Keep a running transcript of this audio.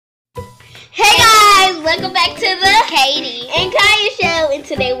welcome back to the Katie and Kaya show. And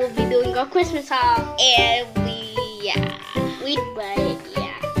today we'll be doing our Christmas haul. And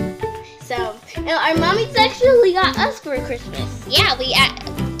So, our mommy's actually got us for Christmas. Yeah,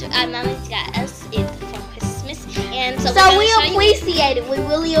 our mommy's got us it for Christmas, and so we appreciate it. We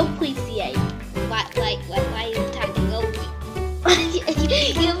really appreciate it. Why are you talking over me?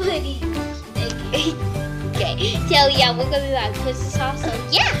 Okay. So yeah, we're gonna do our Christmas haul. So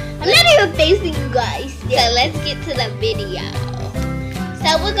yeah, I'm not even facing you guys. So let's get to the video.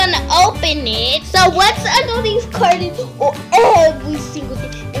 So we're gonna open it. So what's under these curtains or every single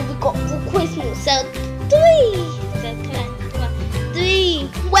thing? And we got for Christmas. So 3. So come on. 3.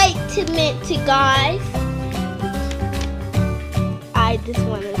 Wait a minute, guys. I just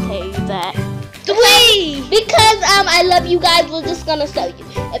want to tell you that 3. Because I love you guys. We're just gonna show you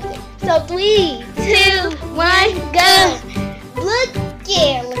everything. So 3, 2, 1, go. Look at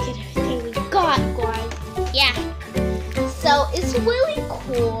everything we got, guys. Yeah. So it's really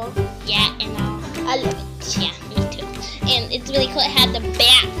cool. Yeah, and I love it. Yeah, me too. And it's really cool. It has the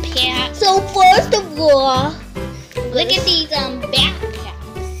backpack. So first of all, look at these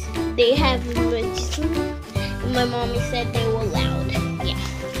backpacks. They have emojis. My mommy said they were loud. Yeah,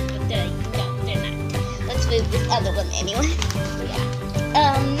 but they're not. Let's move this other one anyway. Yeah.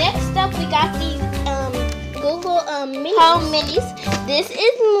 Next up we got these Google minis. Home minis. This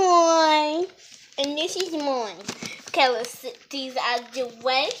is mine, and this is mine. Okay, let's sit these out of the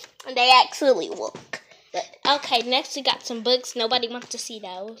way, and they actually work. Okay, next we got some books. Nobody wants to see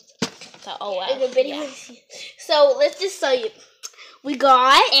those. So, oh wow. Yeah. So, let's just show you. We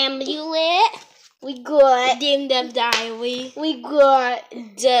got Amulet. We got Dim Dum Diary. We got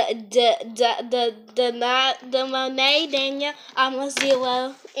the Monet Daniel Almost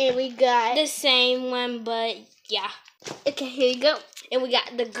Zero. And we got the same one, but yeah. Okay, here you go. And we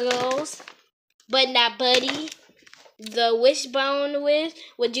got the girls, but not Buddy. The Wishbone with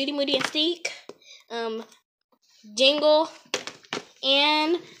Judy, Moody, and Steak. Jingle,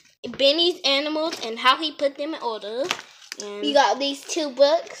 and Benny's Animals and how he put them in order. And we got these 2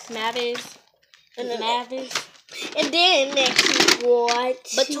 books. Mavis. And then next we got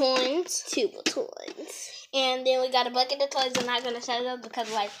batons. 2 batons. And then we got a bucket of toys. I'm not gonna show them because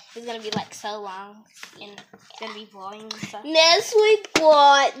it's gonna be so long and it's gonna be boring and stuff. Next we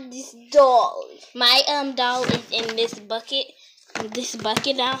got this doll. My doll is in this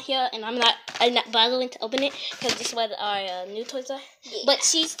bucket down here, and I'm not bothering to open it because this is what our new toys are. Yeah. But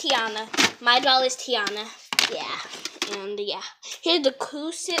she's Tiana. My doll is Tiana. Yeah. And yeah, here's the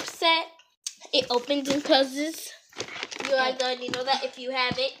cruise ship set. It opens and closes. You guys already know that if you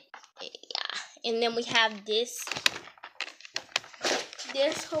have it. Yeah. And then we have this.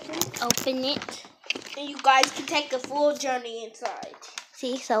 Open it. And you guys can take a full journey inside.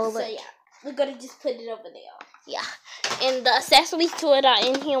 See, so yeah, we're gonna just put it over there. Yeah. And the accessories to it are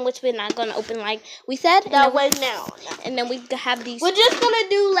in here, which we're not gonna open like we said. That way now. And then we have these. We're just gonna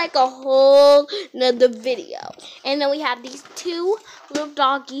do like a whole another video. And then we have these 2 little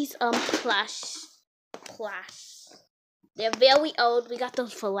doggies, plush. They're very old. We got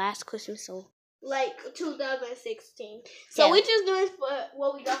those for last Christmas, so like 2016. So we're just doing for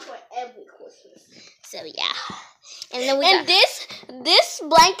what we got for every Christmas. So yeah. And then this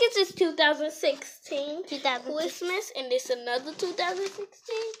blankets is 2016 Christmas, and this another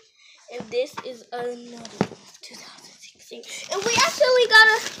 2016, and this is another 2016. And we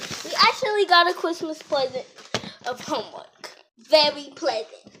actually got a Christmas present of homework. Very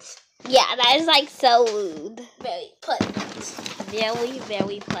pleasant. Yeah, that is so rude. Very pleasant. Very,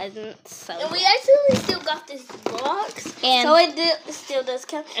 very pleasant. So. And we actually still got this box. And so it still does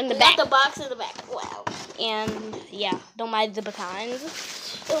come. And we got the box in the back. Wow. And yeah, don't mind the batons.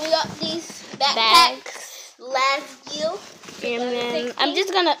 And we got these bags last year. And then I'm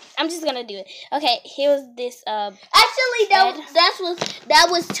just gonna do it. Okay, here's this actually that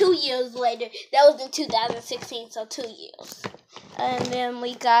was 2 years later. That was in 2016, so 2 years. And then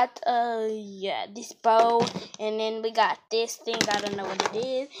we got this bow, and then we got this thing, I don't know what it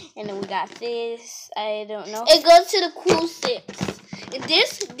is, and then we got this, I don't know. It goes to the cruise ships.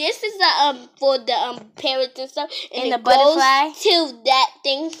 This is the for the parrots and stuff, and the it butterfly goes to that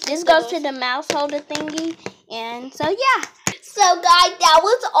thing. This goes to the mouse holder thingy, and so yeah. So guys, that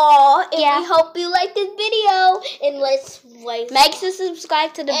was all, and we hope you liked this video, and make sure to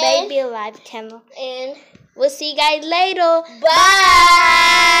subscribe to the Baby Alive channel, and we'll see you guys later.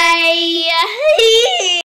 Bye.